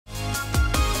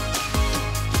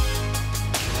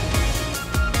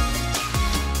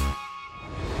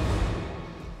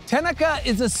Teneka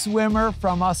is a swimmer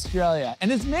from Australia and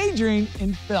is majoring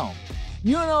in film.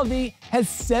 UNLV has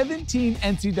 17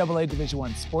 NCAA Division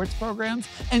I sports programs,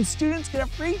 and students get a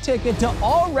free ticket to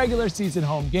all regular season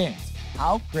home games.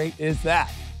 How great is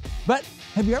that? But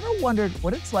have you ever wondered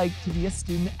what it's like to be a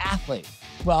student athlete?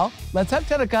 Well, let's have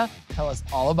Teneka tell us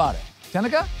all about it.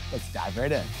 Teneka, let's dive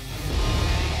right in.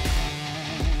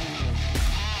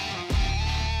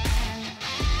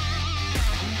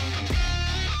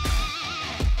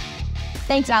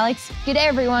 Thanks, Alex. Good day,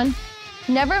 everyone.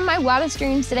 Never in my wildest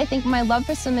dreams did I think my love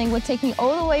for swimming would take me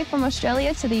all the way from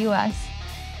Australia to the US.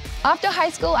 After high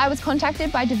school, I was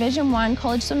contacted by Division I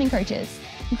college swimming coaches,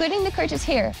 including the coaches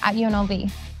here at UNLV.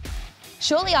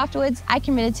 Shortly afterwards, I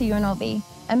committed to UNLV,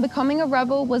 and becoming a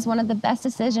Rebel was one of the best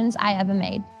decisions I ever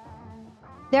made.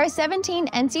 There are 17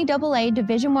 NCAA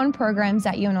Division I programs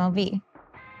at UNLV.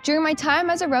 During my time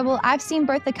as a Rebel, I've seen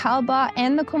both the caliber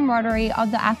and the camaraderie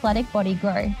of the athletic body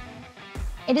grow.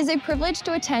 It is a privilege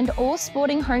to attend all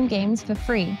sporting home games for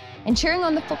free, and cheering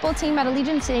on the football team at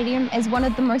Allegiant Stadium is one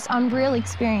of the most unreal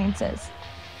experiences.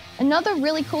 Another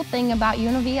really cool thing about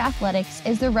UNLV athletics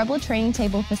is the Rebel training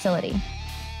table facility.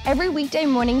 Every weekday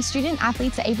morning, student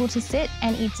athletes are able to sit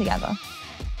and eat together.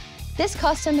 This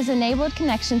custom has enabled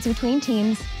connections between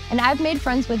teams, and I've made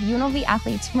friends with UNLV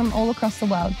athletes from all across the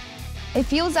world. It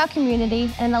fuels our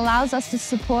community and allows us to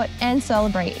support and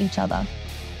celebrate each other.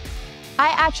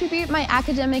 I attribute my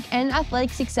academic and athletic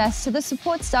success to the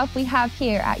support staff we have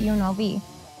here at UNLV.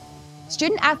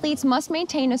 Student athletes must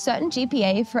maintain a certain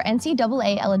GPA for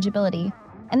NCAA eligibility,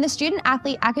 and the student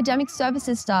athlete academic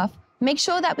services staff make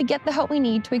sure that we get the help we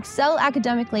need to excel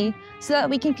academically so that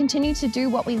we can continue to do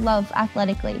what we love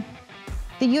athletically.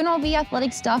 The UNLV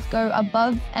athletic staff go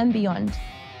above and beyond.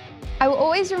 I will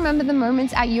always remember the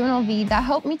moments at UNLV that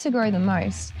helped me to grow the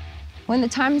most. When the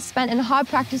time spent in hard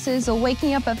practices or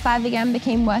waking up at 5 a.m.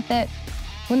 became worth it,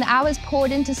 when the hours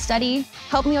poured into study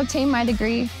helped me obtain my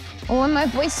degree, or when my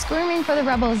voice screaming for the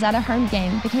Rebels at a home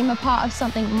game became a part of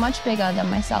something much bigger than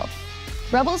myself.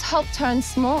 Rebels help turn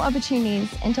small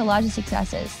opportunities into larger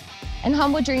successes, and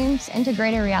humble dreams into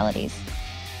greater realities.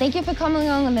 Thank you for coming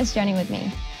along on this journey with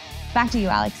me. Back to you,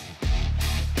 Alex.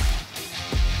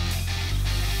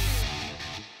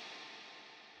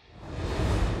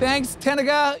 Thanks,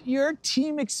 Teneka. Your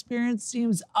team experience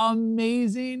seems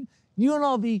amazing.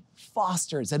 UNLV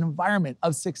fosters an environment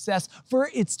of success for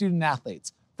its student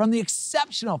athletes, from the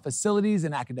exceptional facilities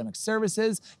and academic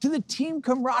services to the team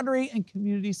camaraderie and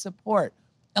community support.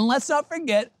 And let's not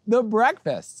forget the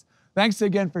breakfasts. Thanks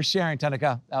again for sharing,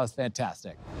 Teneka. That was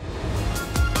fantastic.